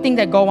one thing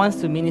that God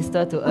wants to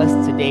minister to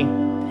us today,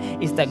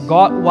 is that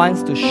God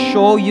wants to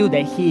show you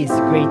that He is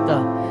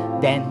greater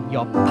than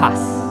your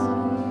past.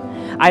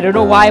 I don't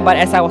know why, but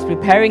as I was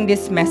preparing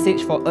this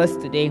message for us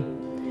today,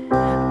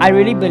 I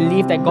really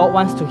believe that God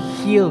wants to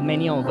heal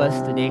many of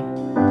us today.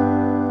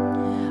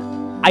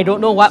 I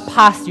don't know what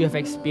past you have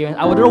experienced.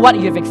 I don't know what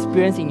you have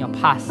experienced in your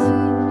past.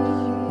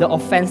 The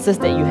offenses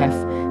that you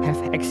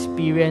have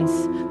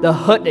experienced, the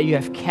hurt that you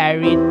have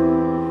carried,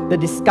 the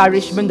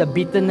discouragement, the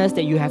bitterness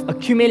that you have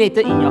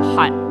accumulated in your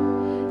heart.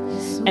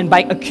 And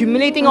by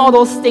accumulating all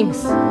those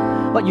things,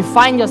 what you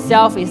find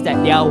yourself is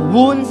that there are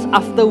wounds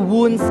after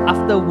wounds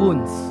after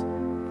wounds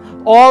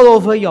all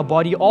over your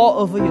body, all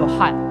over your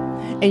heart,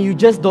 and you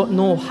just don't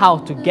know how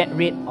to get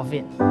rid of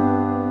it.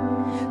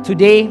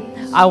 Today,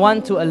 I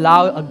want to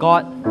allow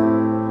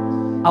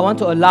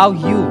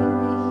you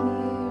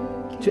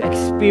to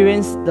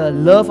experience the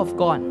love of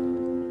God.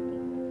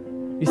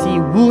 You see,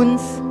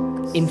 wounds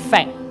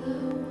infect.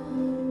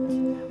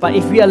 But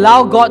if we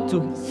allow God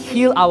to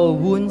heal our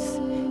wounds,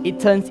 it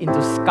turns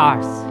into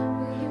scars.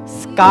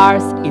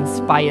 Scars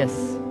inspires.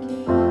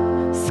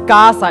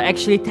 Scars are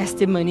actually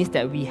testimonies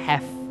that we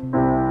have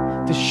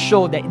to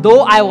show that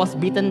though I was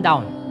beaten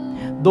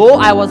down, though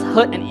I was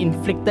hurt and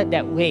inflicted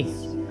that way,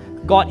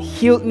 God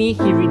healed me,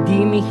 He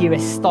redeemed me, He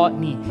restored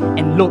me.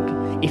 And look,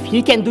 if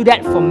He can do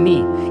that for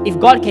me, if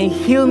God can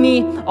heal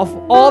me of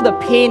all the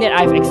pain that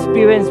I've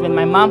experienced when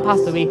my mom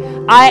passed away,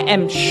 I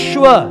am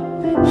sure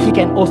He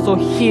can also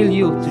heal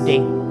you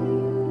today.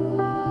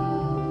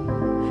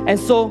 And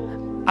so,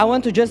 I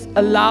want to just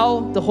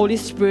allow the Holy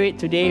Spirit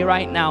today,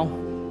 right now,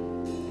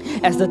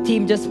 as the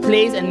team just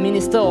plays and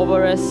minister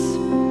over us,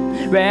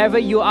 wherever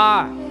you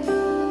are,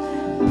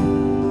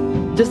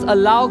 just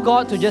allow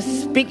God to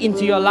just speak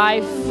into your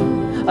life.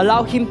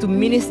 Allow Him to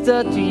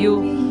minister to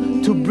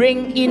you, to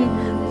bring in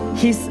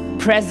His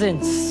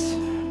presence.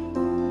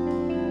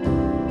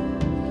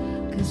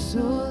 'Cause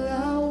all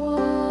I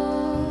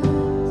want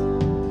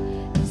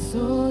is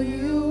all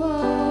you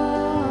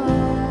are.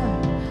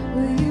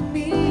 Will you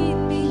meet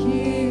me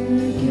here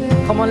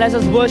again? Come on, let's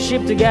just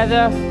worship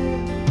together.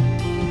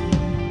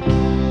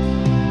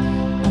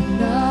 I'm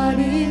not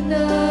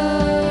enough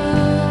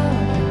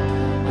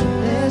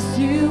unless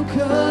you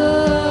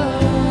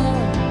come.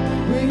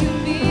 Will you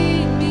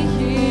meet me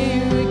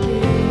here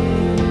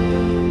again?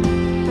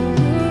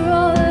 You're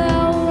all I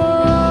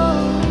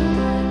want.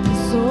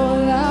 It's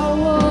all I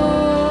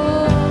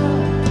want.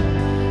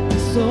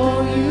 It's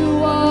all you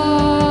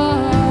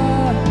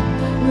are.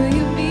 Will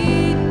you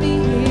meet me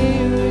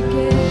here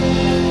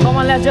again? Come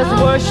on, let's just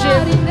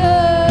worship.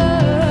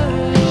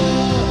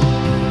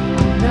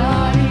 I'm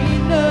not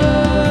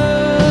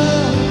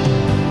enough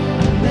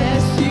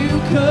unless you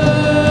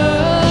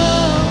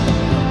come.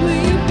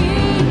 Will you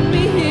meet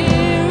me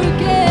here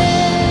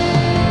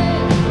again?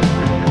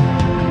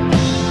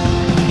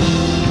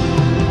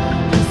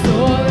 It's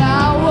all I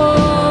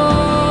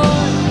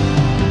want.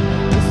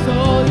 It's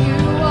all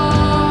you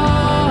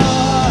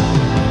are.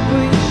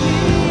 Will you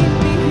meet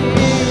me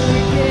here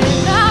again?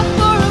 Not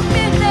for a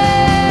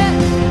minute.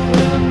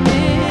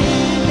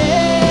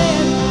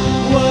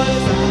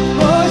 Was I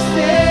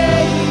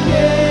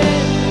forsaken?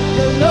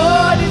 The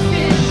Lord is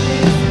in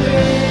this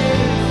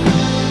place.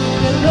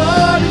 The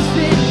Lord is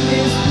in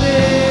this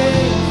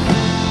place.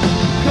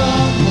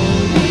 Come,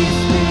 Holy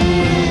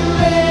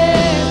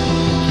Spirit,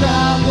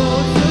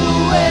 troubles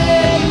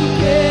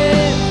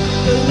awaken.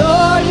 The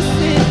Lord is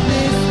in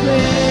this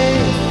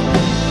place.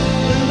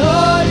 The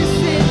Lord is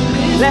in this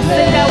place. Let's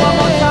sing that one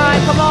more time.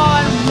 Come on.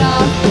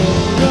 Not for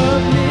a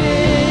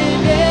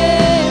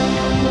minute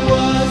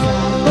was I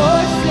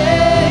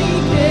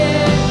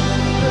forsaken.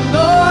 The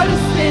Lord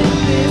is in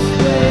this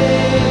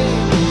place.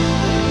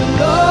 The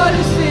Lord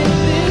is in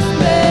this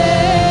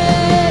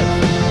place.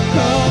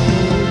 Come,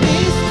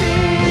 Holy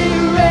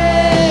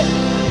Spirit,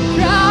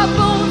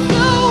 troubles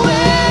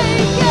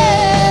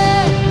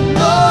awaken. The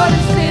Lord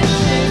is in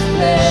this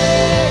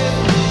place.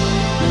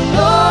 The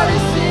Lord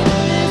is in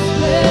this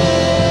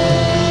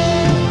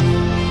place.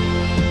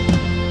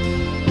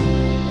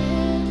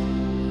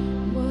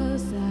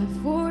 Was I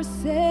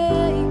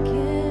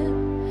forsaken?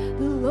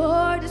 The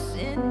Lord is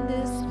in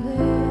this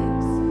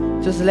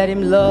place. Just let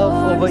Him love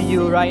over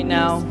you right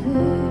now.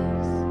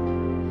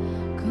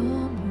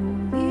 Come,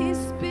 Holy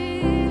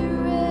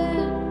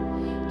Spirit,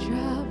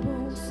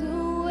 troubles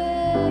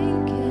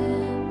awaken.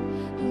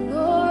 The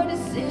Lord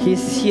is in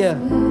He's this here.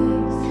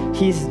 place.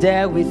 He's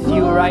there with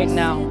you right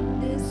now.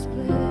 In this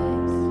place.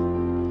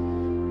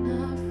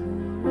 Not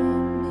for a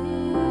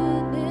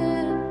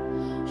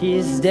minute. He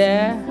is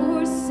there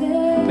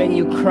Forsaken. when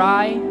you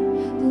cry.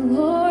 The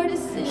Lord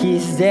is in He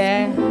is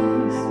there this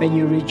place. when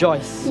you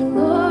rejoice. The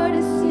Lord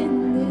is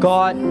in this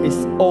God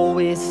is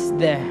always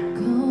there.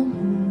 Come,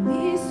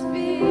 Holy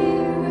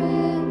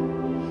Spirit,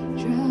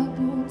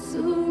 troubles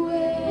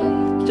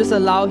away. Just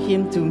allow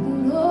Him The to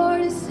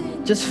Lord is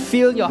in just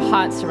fill your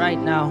hearts right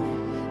now.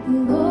 The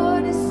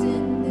Lord is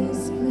in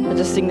this And place.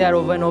 just sing that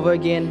over and over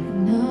again.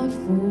 Not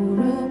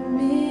for a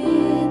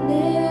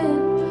minute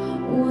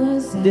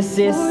was I This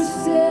is-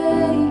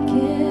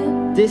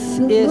 forsaken. This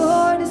The is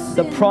Lord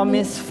the in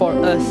promise this for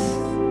us,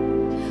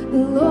 The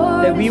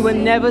Lord that we is will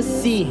in never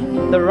this see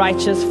place. the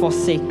righteous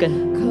forsaken.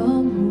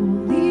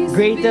 Come, Holy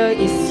Greater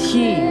is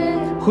He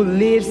Spirit, who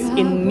lives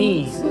in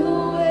me troubles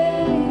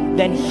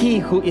than he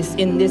who is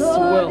in this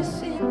world.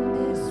 is in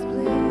this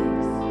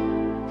place.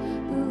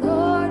 The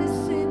Lord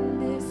is in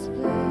this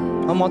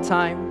place. One more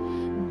time.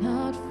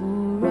 Not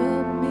for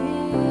a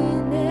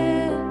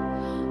minute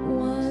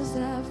was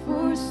I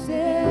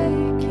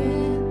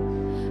forsaken.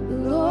 The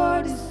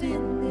Lord is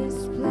in this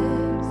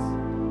place.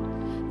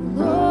 The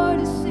Lord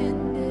is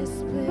in this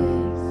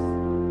place.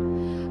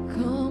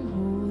 Come,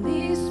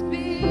 Holy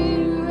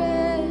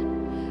Spirit,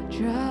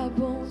 dry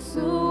bones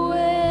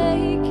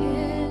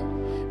awaken.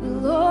 The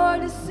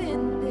Lord is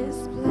in this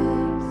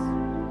place.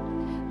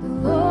 The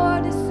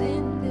Lord is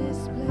in this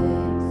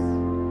place.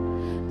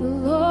 The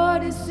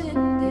Lord is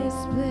in this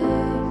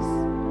place.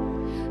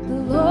 The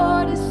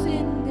Lord is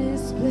in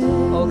this place.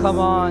 Oh, come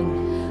on.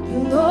 The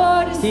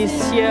Lord is He's in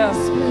here.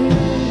 this place.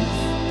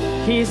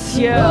 He's The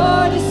here.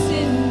 Lord is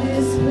in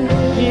this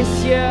place.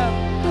 He's here.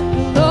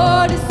 The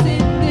Lord is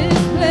in this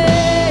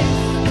place.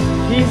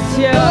 He's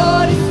The here.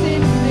 Lord is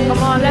in this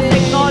Come on, let's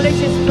place. acknowledge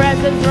His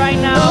presence right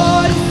The now.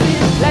 Lord is in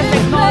Let's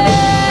this acknowledge His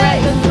place.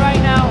 presence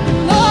right now. The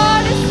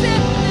Lord is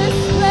in this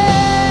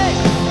place.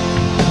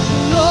 The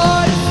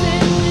Lord is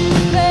in this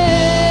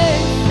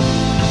place.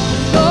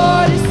 The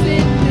Lord is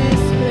in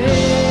this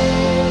place.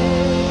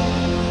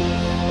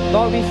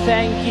 Lord, we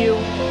thank you.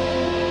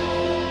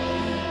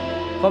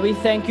 Lord, we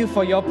thank you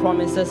for your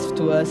promises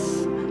to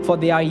us, for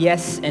they are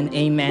yes and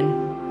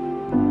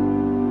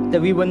amen.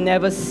 That we will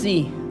never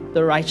see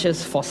the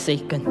righteous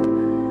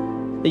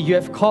forsaken. That you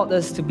have called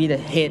us to be the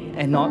head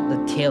and not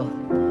the tail.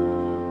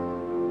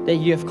 That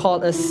you have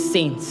called us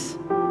saints,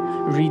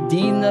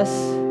 redeemed us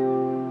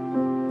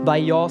by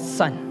your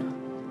Son,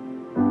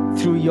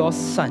 through your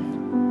Son.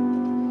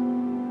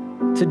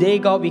 Today,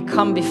 God, we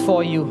come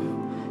before you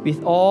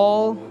with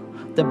all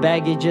the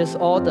baggages,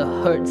 all the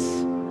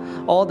hurts,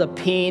 all the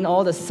pain,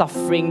 all the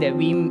suffering that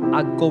we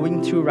are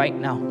going through right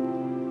now.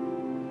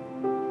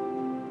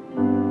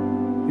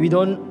 We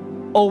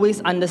don't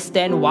always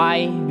understand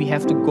why we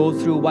have to go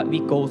through what we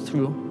go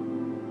through.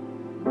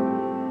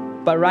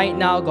 But right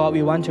now, God,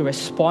 we want to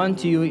respond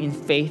to you in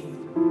faith,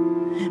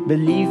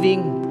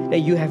 believing that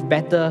you have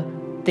better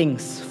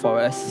things for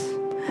us,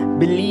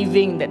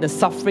 believing that the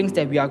sufferings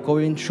that we are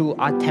going through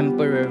are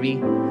temporary,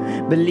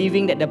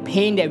 believing that the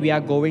pain that we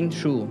are going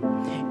through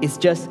is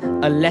just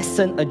a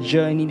lesson, a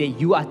journey that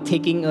you are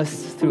taking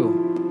us through.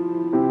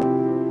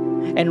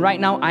 And right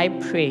now, I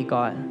pray,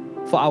 God,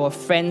 for our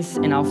friends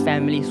and our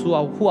families who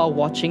are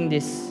watching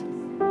this.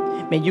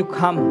 May you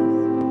come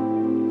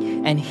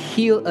and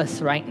heal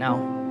us right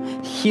now.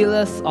 Heal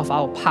us of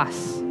our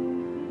past.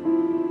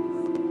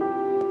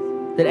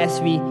 That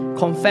as we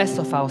confess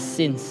of our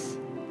sins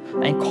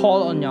and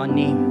call on your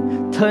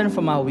name, turn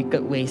from our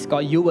wicked ways, God,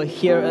 you will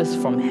hear us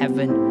from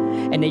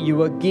heaven and that you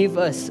will give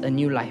us a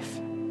new life.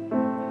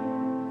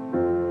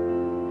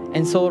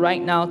 And so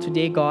right now,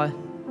 today, God,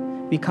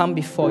 we come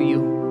before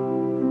you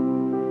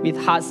with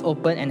hearts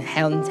open and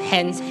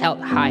hands held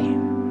high,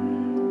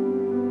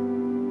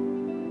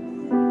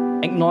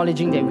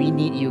 acknowledging that we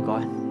need you,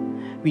 God.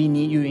 We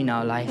need you in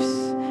our lives.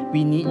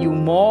 We need you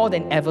more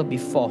than ever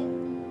before.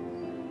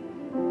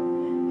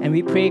 And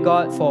we pray,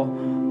 God, for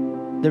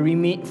the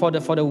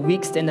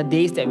weeks and the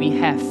days that we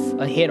have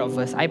ahead of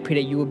us. I pray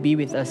that you will be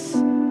with us,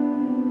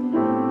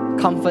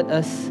 comfort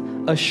us,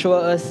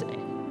 assure us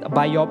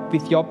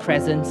with your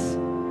presence,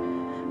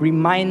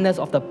 remind us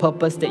of the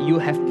purpose that you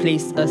have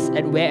placed us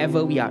at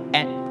wherever we are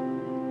at,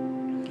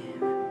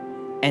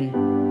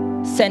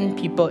 and send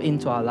people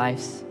into our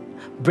lives.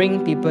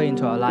 Bring people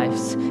into our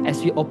lives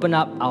as we open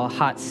up our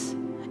hearts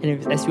and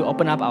as we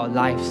open up our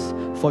lives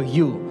for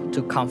you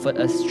to comfort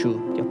us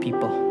through your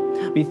people.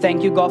 We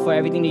thank you, God, for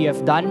everything that you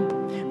have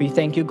done. We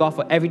thank you, God,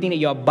 for everything that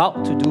you're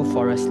about to do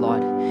for us,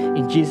 Lord.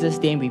 In Jesus'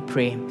 name we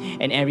pray.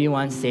 And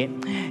everyone said,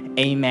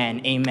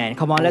 amen, amen.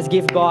 Come on, let's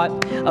give God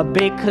a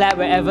big clap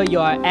wherever you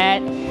are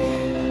at.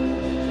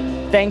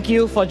 Thank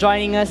you for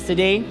joining us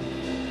today.